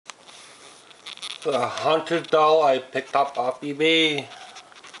a haunted doll I picked up off eBay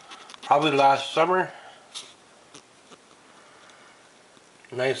probably last summer.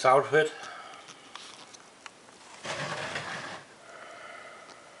 Nice outfit.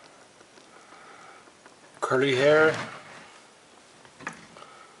 Curly hair.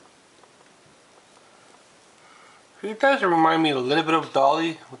 She does remind me a little bit of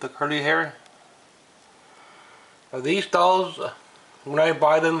Dolly with the curly hair. Now these dolls, when I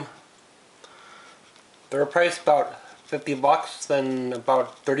buy them, they're priced about 50 bucks, then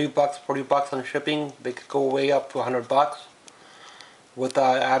about 30 bucks, 40 bucks on shipping. They could go way up to 100 bucks with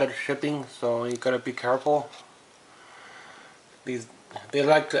added shipping, so you gotta be careful. They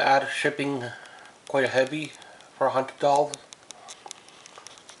like to add shipping quite heavy for haunted dolls.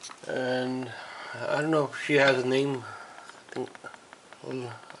 And I don't know if she has a name. I think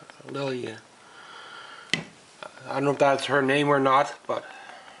Lily. I don't know if that's her name or not, but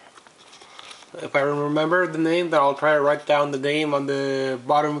if I remember the name, then I'll try to write down the name on the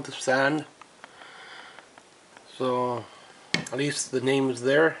bottom of the stand. So at least the name is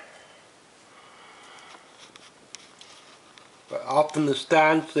there. But often the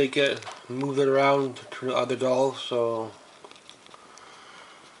stands, they get moved around to other dolls, so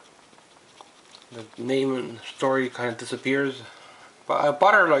the name and story kind of disappears. But I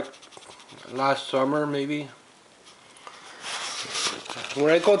bought her like last summer maybe. When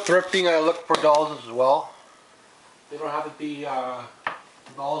I go thrifting, I look for dolls as well. They don't have to be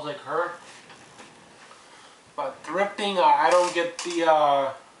dolls like her. But thrifting, I don't get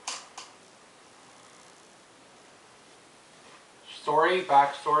the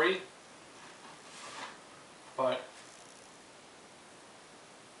backstory. But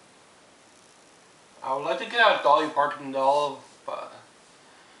I would like to get a Dolly Parton doll, but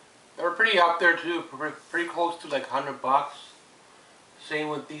they're pretty up there too, pretty close to like 100 bucks. Same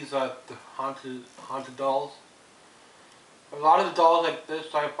with these the haunted dolls. A lot of the dolls like this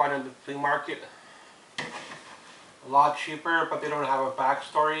I find in the flea market a lot cheaper, but they don't have a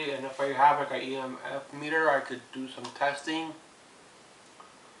backstory. And if I have like an EMF meter, I could do some testing.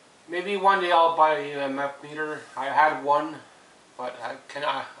 Maybe one day I'll buy an EMF meter. I had one, but I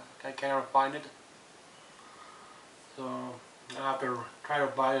cannot find it. So I have to try to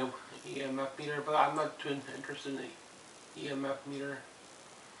buy an EMF meter, but I'm not too interested in the EMF meter.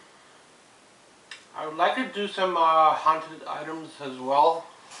 I would like to do some haunted items as well.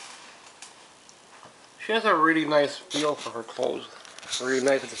 She has a really nice feel for her clothes. Really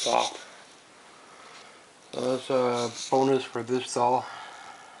nice and soft. So that's a bonus for this doll.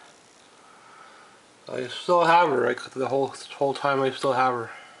 I still have her, right? The whole time I still have her.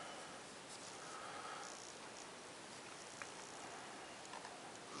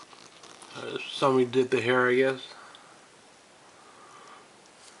 Somebody did the hair, I guess.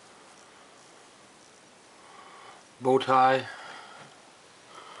 Bow tie.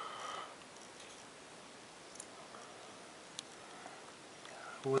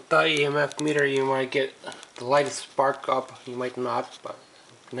 With the EMF meter, you might get the light spark up. You might not, but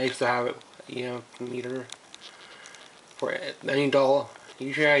it's nice to have it. EMF meter for any doll.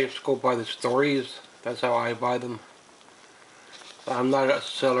 Usually I just go by the stories. That's how I buy them. I'm not a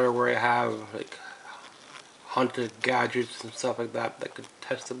seller where I have like haunted gadgets and stuff like that that I could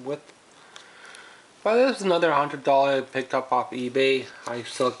test them with. But there's another haunted doll I picked up off eBay. I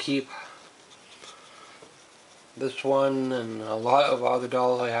still keep this one and a lot of other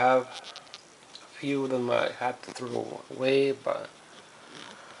dolls I have. A few of them I had to throw away, but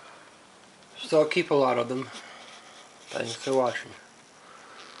still keep a lot of them. Thanks for watching.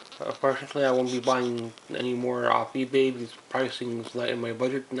 Unfortunately, I won't be buying any more off eBay because pricing is not in my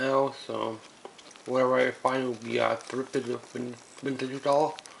budget now. So whatever I find will be a thrifted vintage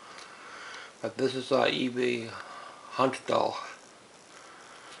doll. But this is eBay haunted doll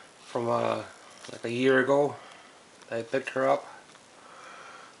from like a year ago. I picked her up.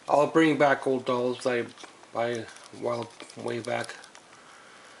 I'll bring back old dolls I buy way back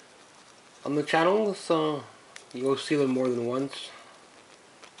on the channel, so you'll see them more than once.